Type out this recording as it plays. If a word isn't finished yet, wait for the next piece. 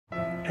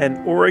an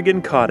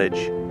Oregon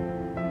cottage.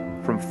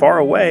 From far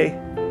away,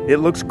 it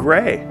looks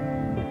gray.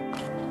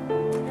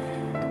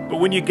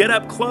 But when you get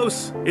up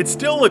close, it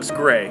still looks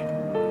gray.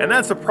 And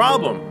that's a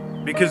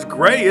problem, because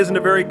gray isn't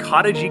a very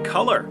cottagey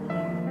color.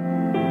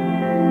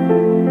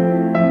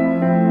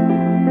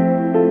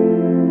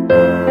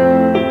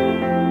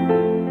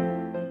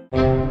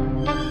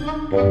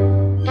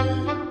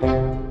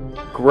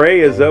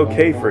 Gray is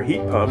okay for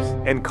heat pumps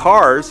and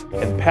cars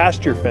and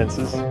pasture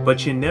fences,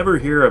 but you never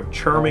hear of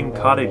charming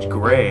cottage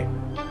gray.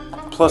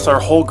 Plus our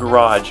whole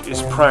garage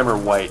is primer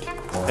white,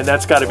 and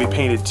that's got to be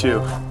painted too.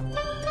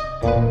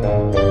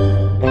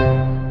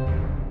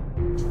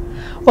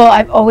 Well,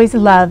 I've always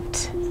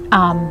loved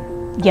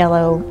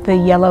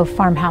the yellow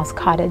farmhouse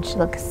cottage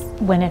looks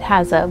when it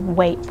has a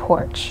white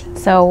porch.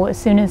 So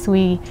as soon as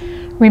we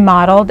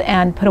remodeled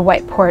and put a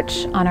white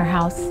porch on our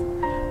house,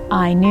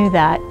 I knew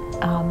that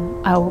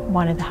I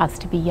wanted the house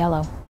to be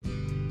yellow.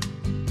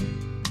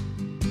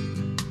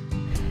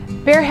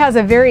 Behr has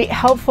a very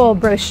helpful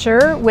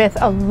brochure with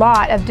a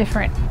lot of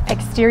different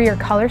exterior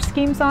color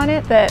schemes on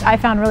it that I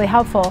found really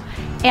helpful.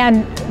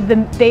 And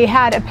they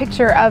had a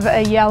picture of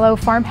a yellow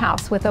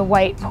farmhouse with a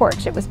white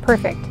porch. It was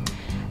perfect.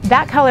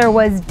 That color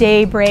was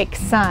Daybreak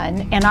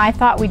Sun, and I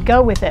thought we'd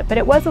go with it, but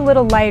it was a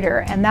little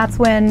lighter, and that's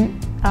when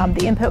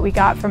the input we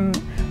got from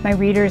my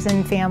readers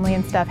and family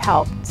and stuff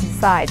helped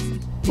decide.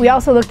 We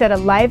also looked at a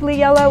lively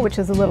yellow, which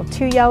was a little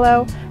too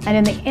yellow, and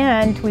in the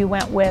end we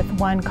went with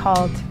one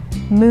called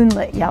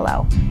Moonlit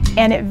Yellow,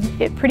 and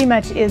it pretty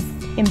much is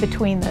in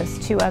between those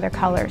two other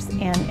colors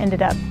and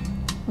ended up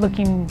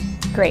looking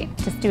great,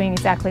 just giving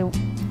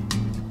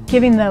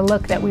the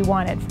look that we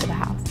wanted for the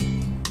house.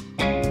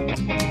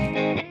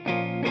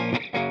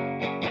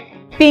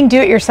 Being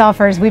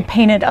do-it-yourselfers, we've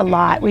painted a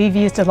lot. We've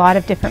used a lot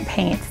of different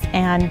paints,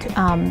 and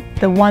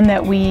the one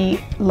that we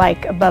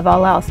like above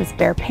all else is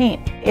Behr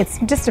paint. It's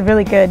just a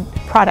really good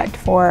product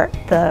for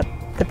the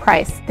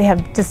price. They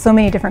have just so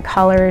many different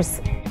colors.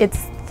 It's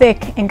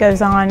thick and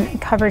goes on, and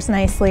covers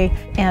nicely,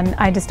 and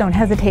I just don't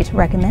hesitate to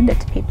recommend it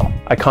to people.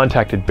 I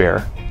contacted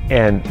Behr,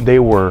 and they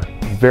were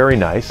very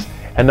nice.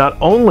 And not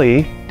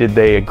only did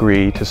they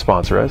agree to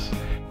sponsor us,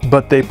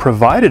 but they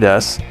provided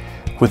us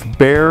with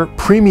Behr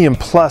Premium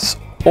Plus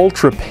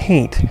Ultra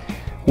Paint,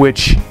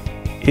 which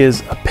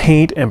is a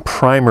paint and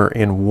primer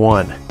in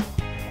one.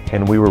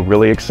 And we were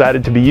really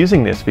excited to be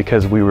using this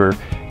because we were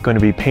going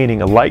to be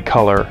painting a light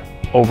color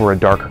over a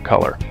darker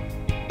color.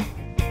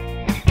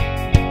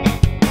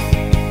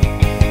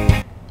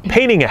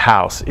 Painting a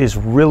house is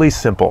really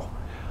simple.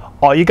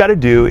 All you got to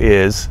do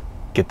is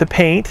get the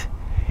paint,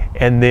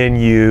 and then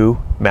you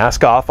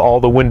mask off all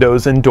the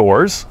windows and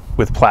doors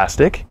with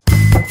plastic.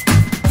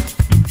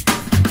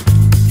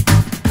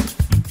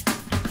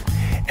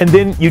 And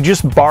then you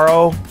just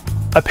borrow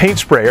a paint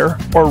sprayer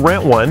or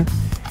rent one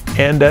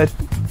and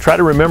try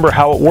to remember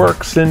how it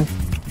works, and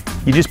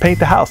you just paint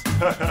the house.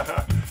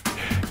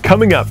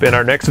 Coming up in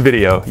our next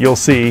video, you'll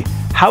see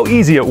how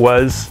easy it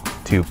was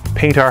to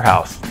paint our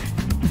house.